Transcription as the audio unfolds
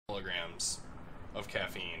milligrams of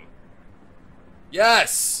caffeine.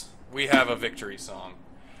 Yes! We have a victory song.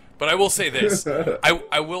 But I will say this.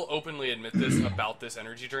 I will openly admit this about this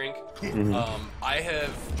energy drink. I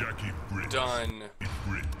have done...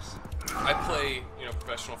 I play,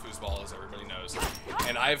 professional foosball, as everybody knows.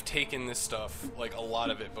 And I've taken this stuff, like, a lot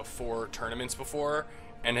of it before, tournaments before,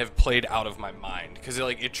 and have played out of my mind. Because,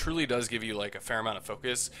 it truly does give you, like, a fair amount of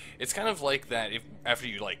focus. It's kind of like that after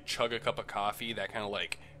you, like, chug a cup of coffee, that kind of,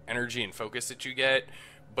 like, energy and focus that you get.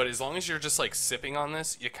 But as long as you're just, like, sipping on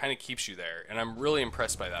this, it kind of keeps you there. And I'm really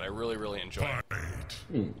impressed by that. I really, really enjoy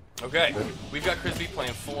it. Okay, we've got Krisbe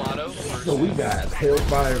playing full auto. So we got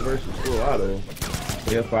Hellfire versus full auto.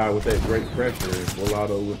 Hellfire with that great pressure, full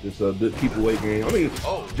auto with this good keep away game. I mean,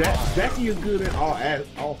 Jackie is good in all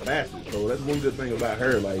facets, so that's one good thing about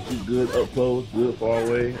her. Like, she's good up close, good far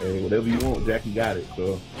away, and whatever you want, Jackie got it.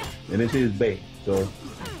 So, and it's his bait. So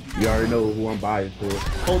you already know who I'm biased for.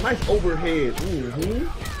 Oh, nice overhead.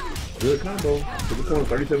 Good combo. To the corner,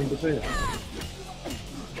 37%.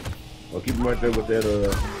 I'll keep him right there with that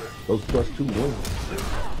those +2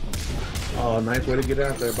 wins. Oh, nice way to get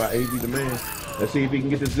out there by AV the man. Let's see if he can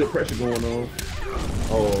get this good pressure going on.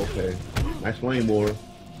 Oh, okay. Nice flame war.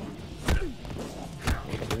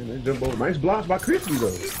 Okay, jump over. Nice blocks by Krisbe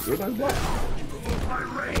though. Good nice block.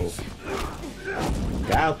 Oh.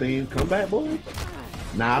 Gal theme, come back, boys.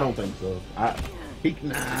 Nah, I don't think so.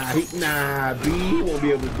 Nah, B, he won't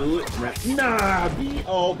be able to do it. Nah, B.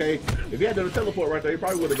 Oh, okay. If he had done a teleport right there, he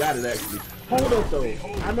probably would have got it actually. Hold up though.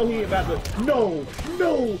 I know he ain't about to. No,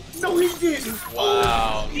 he didn't.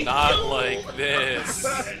 Wow, not like this.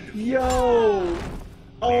 Yo.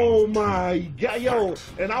 Oh my God, yo.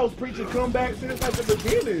 And I was preaching comeback since like the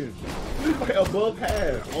beginning. He's like above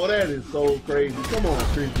half. Oh, that is so crazy. Come on,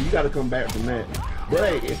 Krisbe. You got to come back from that. But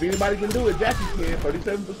hey, if anybody can do it, Jackie can.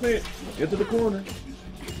 37% into the corner.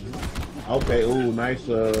 Okay, ooh, nice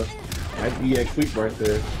EX sweep right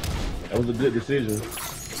there. That was a good decision.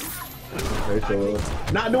 Okay, so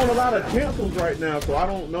not doing a lot of cancels right now, so I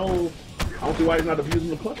don't know. I don't see why he's not abusing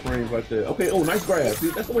the plus frames like that. Okay, oh, nice grab.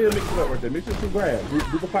 See, that's the way to mix it up right there. Mix it with grabs.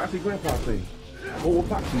 Do the Foxy Grandpa thing. What will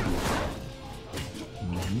Foxy do?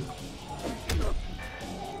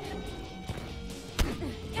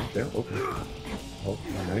 Okay, okay. Oh,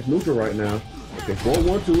 nice neutral right now. Okay,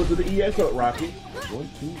 4-1-2 into the EX up, Rocky.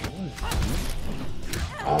 1-2-1.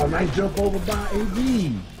 Oh, nice jump over by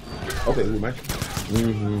AV. Okay, nice.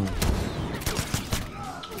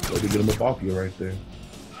 Way to get him up off you right there.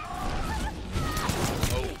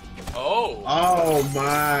 Oh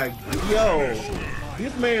my, yo.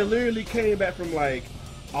 This man literally came back from like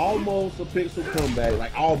almost a pixel comeback.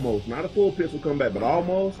 Like almost, not a full pixel comeback, but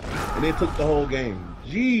almost. And then took the whole game.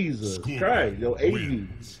 Jesus Christ, yo, AV.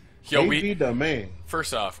 Yo, AV the man.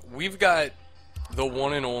 First off, we've got the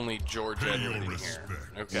one and only George Edward in here,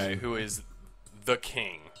 okay, who is the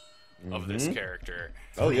king of this character.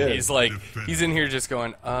 Oh yeah. He's in here just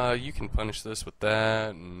going, you can punish this with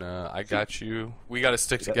that, and I got you. We got to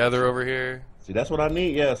stick together over here. See, that's what I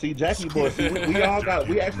need. Yeah, see, Jackie boys, see, we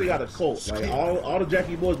actually got a cult. Like all the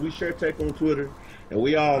Jackie boys, we share tech on Twitter, and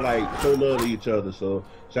we all like show love to each other. So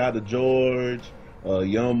shout out to George,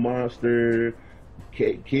 Young Monster,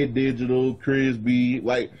 Kid Digital, Krisbe,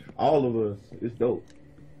 like all of us. It's dope.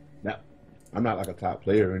 Now, I'm not like a top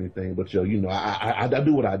player or anything, but yo, I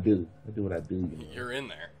do what I do. I do what I do. You're in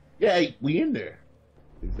there. Yeah, hey, we in there.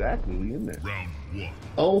 Exactly, we in there. Round 1.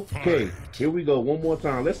 Okay, here we go. One more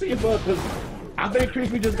time. Let's see if because I think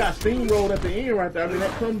Krisbe just got steamrolled at the end right there. I mean,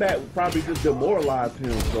 that comeback probably just demoralized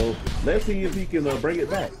him. So let's see if he can bring it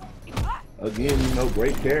back. Again,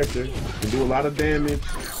 great character, can do a lot of damage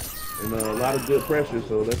and a lot of good pressure.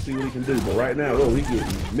 So let's see what he can do. But right now, he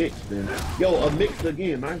getting mixed. And yo, a mixed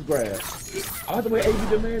again. Nice grab. I like the way AV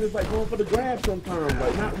the man is like going for the grab sometimes,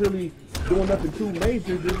 like not really doing nothing too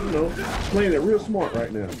major, just playing it real smart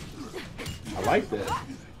right now. I like that.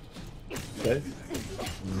 Okay.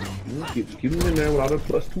 Keep him in there with all the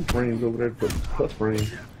 +2 frames over there, plus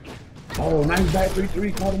frames. Oh, nice back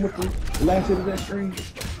 3-3, caught him with the last hit of that string.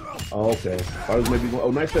 Oh, okay. I was maybe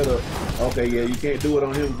going, nice setup. Okay, yeah, you can't do it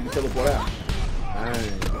on him if you can teleport out.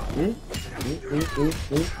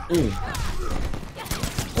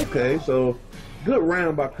 Okay, so good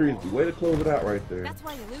round by Krisbe. Way to close it out right there. That's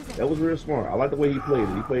why you're losing. That was real smart. I like the way he played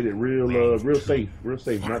it. He played it real safe. Real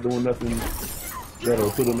safe. Not doing nothing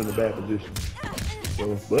that'll put him in a bad position.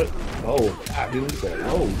 So, but, I didn't that.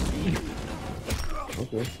 Oh, geez.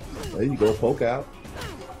 Okay. There you go. Poke out.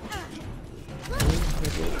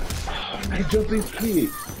 Nice jumping kick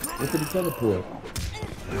into the teleport.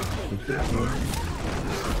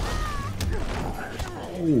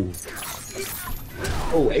 Oh.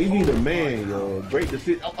 Oh, AV the man, yo. Great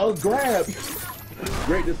decision. Oh, grab.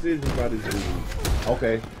 Great decision by this dude.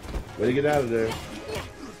 Okay. Way to get out of there.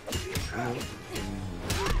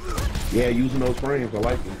 Yeah, using those frames. I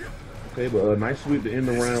like it. Okay, but a nice sweep to end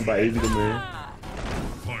the round by AV the man.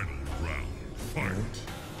 Final round. Fight.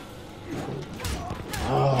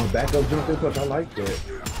 Oh, back up jumping punch. I like that.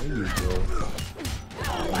 There you go.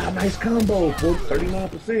 Oh, wow, nice combo.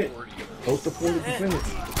 39%. Close to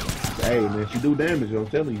 40%. Hey, man, she do damage, I'm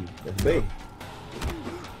telling you. That's big.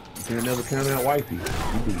 You can never count out wifey.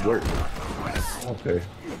 You do work. Okay.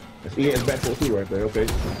 That's ES back 4-2 right there, okay.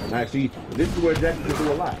 Now, see, this is where Jackie can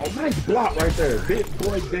do a lot. Oh, nice block right there. Big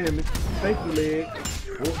boy damage. Thank you, leg.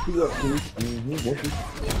 1-2 up, 2.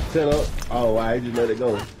 1-2. Set up. Oh, I just let it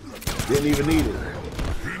go. Didn't even need it.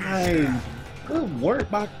 Nice. Good work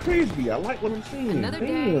by Krisbe. I like what I'm seeing. Another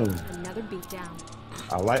Damn. day, another beatdown.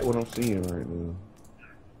 I like what I'm seeing right now.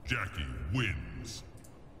 Jackie wins.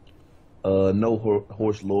 No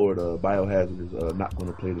Horse Lord Biohazard is not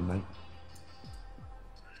going to play tonight.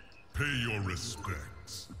 Pay your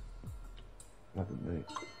respects. Not tonight.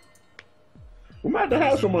 We might have to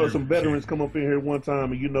have some veterans come up in here one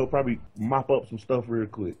time and, you know, probably mop up some stuff real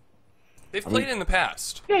quick. They've played in the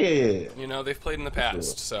past. Yeah. You know, they've played in the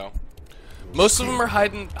past, so most of them are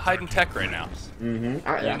hiding tech right now. Mm-hmm.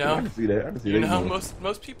 I can see that. I can see that. You know,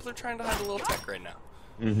 most people are trying to hide a little tech right now.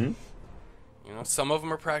 Mm-hmm. You know, some of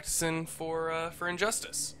them are practicing for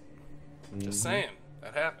Injustice. Just saying,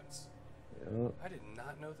 that happens. Yep. I did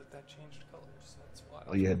not know that changed colors. That's wild.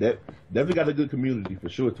 Oh yeah, that definitely got a good community for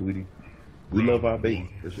sure, Tweety. We love our baby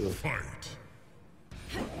for sure. Fight.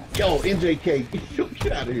 Yo, NJK,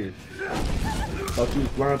 get out of here. Thought you was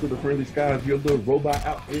flying through the friendly skies, your little robot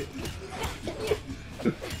outfit.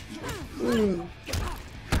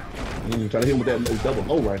 Try to hit him with that double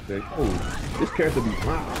low right there. Oh, this character be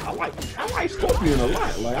fine. I like Scorpion a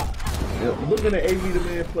lot. Like, looking at AV the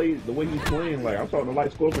man play the way he's playing, like I'm starting to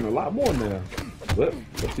like Scorpion a lot more now. But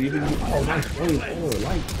let's see if he can. Oh, nice flame. Oh,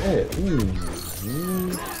 like that.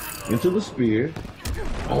 Into the spear.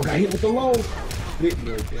 Oh, got hit with the low. Hit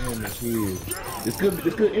me. Damn, that's huge. This could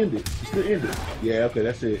end it. This could end it. Yeah, okay,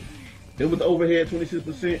 that's it. Then with the overhead,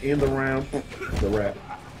 26%, end the round. The wrap.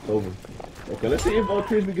 It's over. Okay, let's see if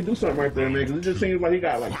Krisbe can do something right there, man, because it just seems like he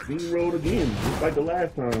got, like, steamrolled again, just like the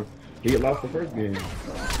last time he had lost the first game.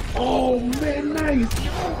 Oh, man, nice!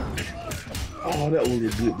 Oh, that was a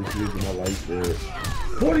good decision. I like that.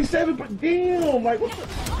 47%, damn! Like, what the...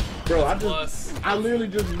 Bro, I literally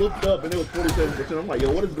just looked up, and it was 47%. I'm like,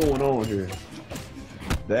 yo, what is going on here?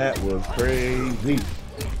 That was crazy.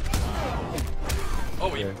 Oh,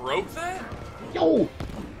 he broke that? Yo!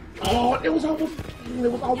 Oh, it was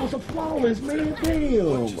almost a flawless, man.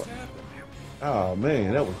 Damn. Oh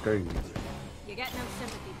man, that was crazy. You get no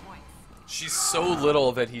sympathy points. She's so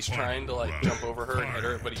little that he's trying to like jump over her and hit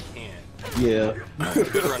her, but he can't. Yeah.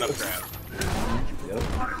 Good run up grab. Yep.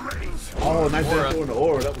 Oh, nice down in the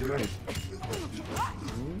aura. That was nice.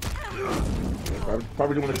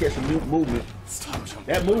 Probably want to catch some new movement. Stop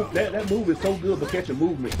jumping. That move is so good for catching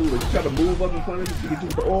movement too. Like you try to move up in front of it, hit you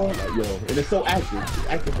with the aura, like, yo, and it's so active. It's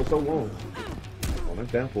active for so long. Oh,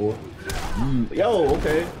 that's down for it. Yo,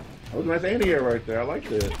 okay. That was a nice anti-air right there. I like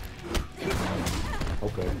that.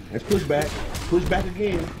 Okay, let's push back. Push back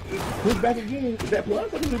again. Push back again. Is that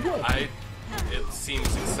plus? I think it's plus. It seems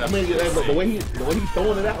exceptional. I mean, the way he's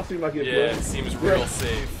throwing it out seems like it's yeah, plus. it seems real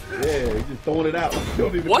safe. Yeah, he's just throwing it out. Like,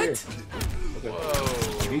 don't even what? care. Okay.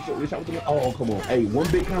 Whoa. He shot with the, oh, come on. Hey, one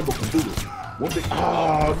big combo can do this. One big,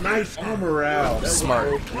 oh, nice armor out. That's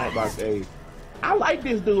smart. Hey, I like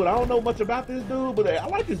this dude. I don't know much about this dude, but I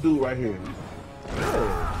like this dude right here.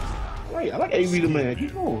 Yeah. Wait, I like AV the man.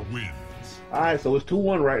 Keep going. All right, so it's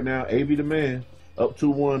 2-1 right now. AV the man up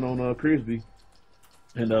 2-1 on Krisbe,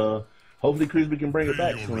 and hopefully Krisbe can bring it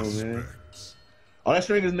back soon, man. Oh, that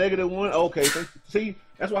string is -1. Okay, see,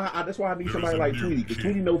 that's why I need somebody like Tweety, because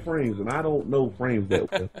Tweety know frames, and I don't know frames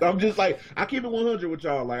that well. So I'm just like, I keep it 100 with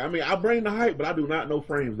y'all. Like, I mean, I bring the hype, but I do not know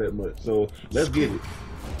frames that much. So let's get it.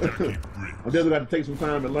 I'm just got to take some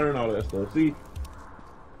time to learn all that stuff. See,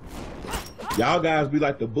 y'all guys be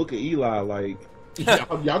like the Book of Eli, like. Y'all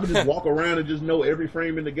can just walk around and just know every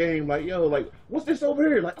frame in the game. Like, yo, like, what's this over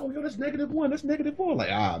here? Like, oh, yo, that's -1. That's -4.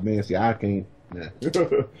 Like, ah, man, see, I can't. Nah.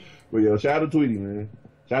 But, yo, shout out to Tweety, man.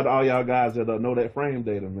 Shout out to all y'all guys that know that frame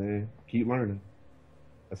data, man. Keep learning.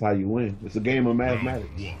 That's how you win. It's a game of mathematics.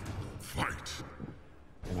 Fight.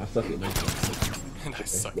 And I suck at math. And I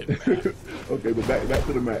suck at math. Okay, but back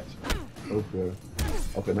to the match. Okay.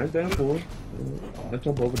 Okay, nice down forward. Let's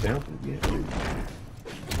jump over down forward. Yeah.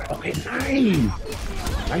 Okay, nice.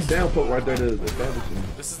 Nice down poke right there to establish him.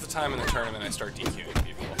 This is the time in the tournament I start DQing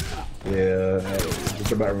people. Yeah,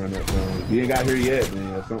 just about run that time. You ain't got here yet,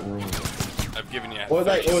 man. There's something wrong. I've given you. Or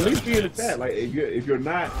like, or at least be in the minutes. chat. Like, if you're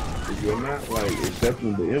not like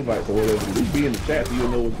accepting the invites or whatever, at least be in the chat so you'll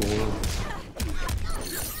know what's going on.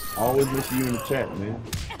 Always make sure you're in the chat, man.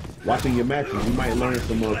 Watching your matches, you might learn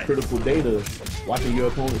some critical data watching your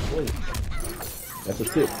opponent's play. That's a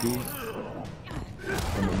tip, kid.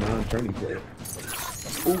 From a non-tourney player.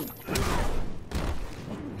 Ooh.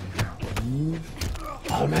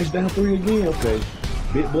 Oh, nice down 3 again. Okay.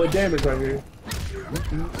 Big boy damage right here.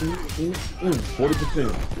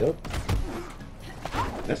 40%. Yep.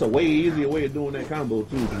 That's a way easier way of doing that combo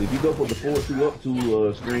too. Because if you go for the 4-2 up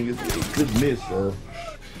 2 string, it could miss.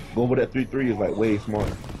 Going for that 3-3 is like way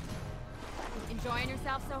smarter. Enjoying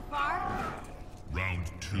yourself so far? Round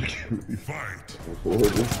 2. Fight.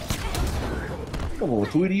 Horrible. Come on,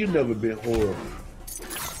 Tweety, you've never been horrible.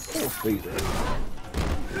 Don't say that.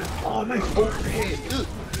 Oh, nice overhead.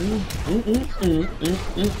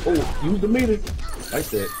 Oh, use the meter. Like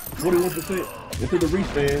that. 41% into the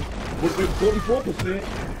respan. 44%.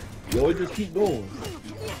 Yo, it just keep going.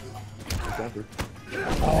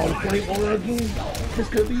 Oh, the flame on again. This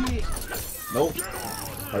could be it. Nope.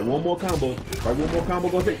 Right, one more combo. Right, one more combo.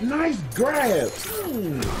 Gonna take. Nice grab.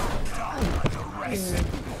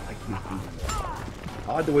 I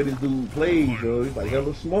like the way this dude plays, yo. He's like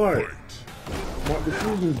hella smart. Smart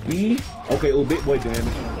decisions, B. Okay, oh, big boy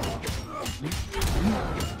damage.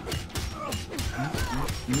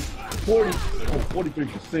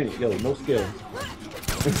 43%. Yo, no scale.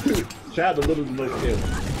 Shout out to little to no scale.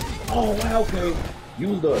 Oh, wow, okay.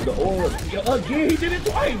 Use the aura. Yo, again, he did it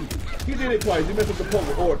twice. He did it twice. He messed up the poke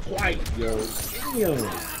with aura twice, yo. Damn.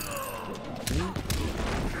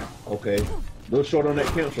 Okay. A little short on that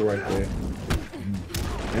cancel right there.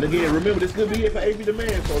 And again, remember, this could be it for AB the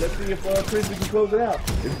Man, so let's see if Krisbe can close it out.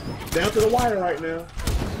 It's down to the wire right now.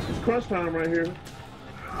 It's crunch time right here.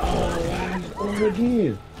 Oh, wow, he's over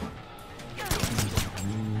again.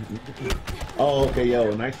 Oh, okay,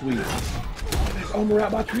 yo, nice sweep. Nice armor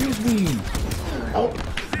out by Krisbe. Oh,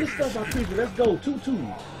 good stuff by Krisbe. Let's go,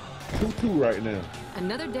 2-2. 2-2 right now.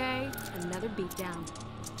 Another day, another beatdown.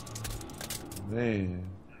 Man.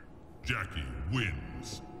 Jackie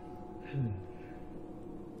wins.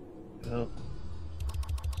 Yep.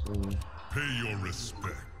 Pay your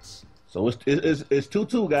respects. So it's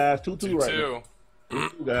 2-2, guys. 2-2 right now.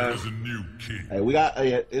 2-2, guys. There's a new king. Hey, we got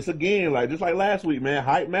it's again like just like last week, man.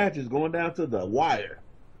 Hype matches going down to the wire.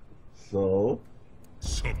 So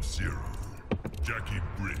Sub-Zero. Jackie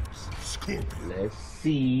Briggs. Scorpion. let's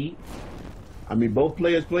see. I mean, both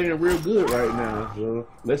players playing real good right now. So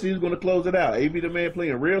let's see who's gonna close it out. AB the Man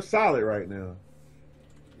playing real solid right now.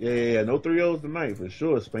 Yeah, no 3-0s tonight for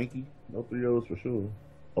sure, Spanky. No 3-0s for sure.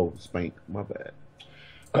 Oh, Spank, my bad.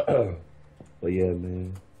 But yeah,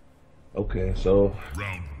 man. Okay, so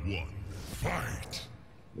Round 1. Fight.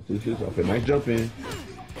 let's see this. Okay, nice jump in.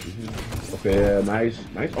 Okay, nice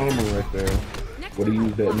armor right there. What do you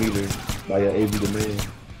use that meter by AB the Man?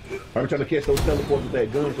 I'm trying to catch those teleports with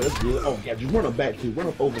that gun, so that's good. Oh, yeah, just run up back too. Run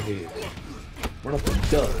up overhead. Run up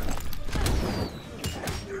and duck.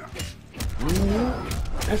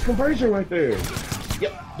 That's conversion right there.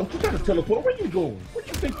 Yep. Don't you try to teleport. Where you going? Where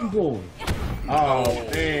you think you going? Oh,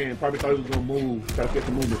 man. Probably thought he was going to move. Try to get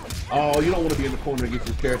the movement. Oh, you don't want to be in the corner against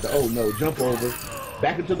this character. Oh, no. Jump over.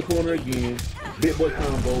 Back into the corner again. Big boy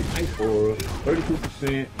combo. Nice aura.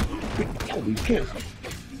 32%. Yo, these cancel.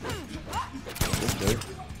 Okay.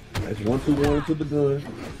 That's 1-2-1 to the gun.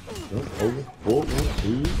 Jump over.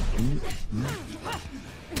 4-1-2.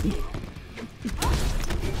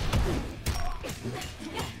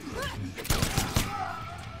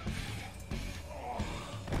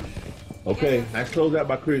 Okay, nice close out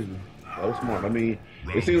by Krisbe. That was smart. I mean,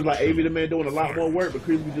 it seems like AB the Man doing a lot more work, but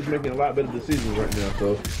Krisbe just making a lot better decisions right now.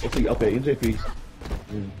 So let's see. Okay, NJP.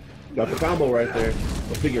 Got the combo right there.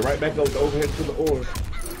 We'll pick it right back up the overhead to the ore.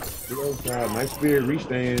 The other side, nice spear, reach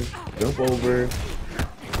stand, jump over.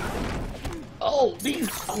 Oh,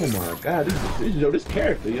 oh my God, this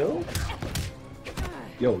character, yo.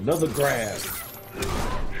 Yo, another grab.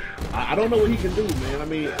 I don't know what he can do, man. I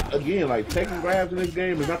mean, again, like, taking grabs in this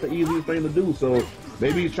game is not the easiest thing to do, so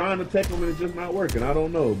maybe he's trying to tech him and it's just not working. I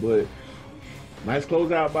don't know, but nice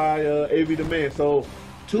closeout by AB the Man. So,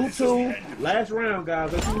 2-2, last round,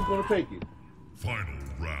 guys. Let's see who's going to take it. Final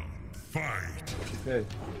round. Fight. Okay.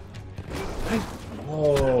 Nice.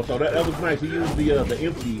 Oh, so that was nice. He used the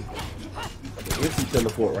empty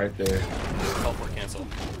teleport right there. Teleport cancel.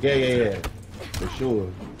 Yeah. For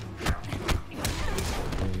sure.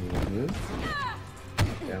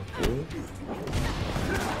 Down 4.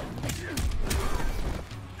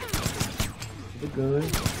 The gun.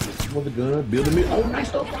 For the gun. Building me. Oh, nice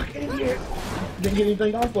stuff. I can't get. Didn't get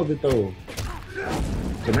anything off of it though.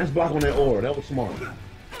 So nice block on that aura. That was smart.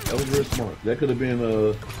 That was real smart. That could have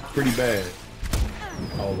been pretty bad.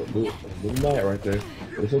 Oh, a little bad right there.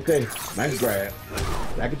 But it's okay. Nice grab.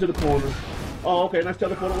 Back into the corner. Oh, okay. Nice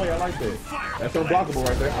teleport away. I like that. That's unblockable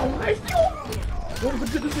right there. Oh, nice. What was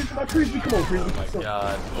a good decision by Krisbe? Come on, Krisbe. Oh my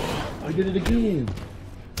god. I did it again.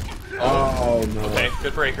 Oh, no. Okay,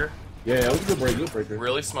 good breaker. Yeah, it was a good breaker.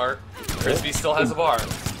 Really smart. Krisbe still has a bar.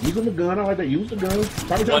 Using the gun, I like that. Use the gun.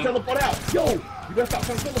 Probably trying to teleport out. Yo, you better stop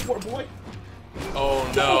trying to teleport, boy.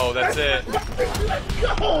 Oh no, that's it.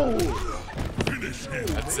 Let's go.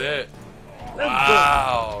 That's it. Let's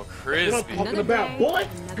Wow, Go. What I'm Krisbe. talking about, boy.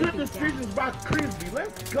 Good decisions by Krisbe.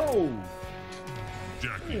 Let's go.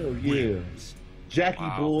 Jackie Hell yeah. wins. Jackie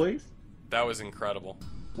Wow. boys. That was incredible.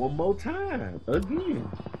 One more time. Again.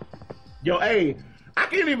 Yo, hey, I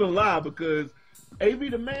can't even lie because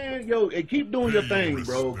AV the man, yo, and keep doing your thing,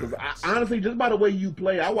 bro. Because honestly, just by the way you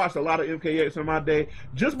play, I watched a lot of MKX in my day.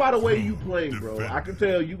 Just by the way you play, bro, I can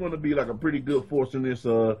tell you're gonna be like a pretty good force in this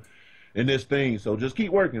thing. So just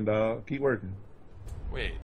keep working, dog. Keep working. Wait.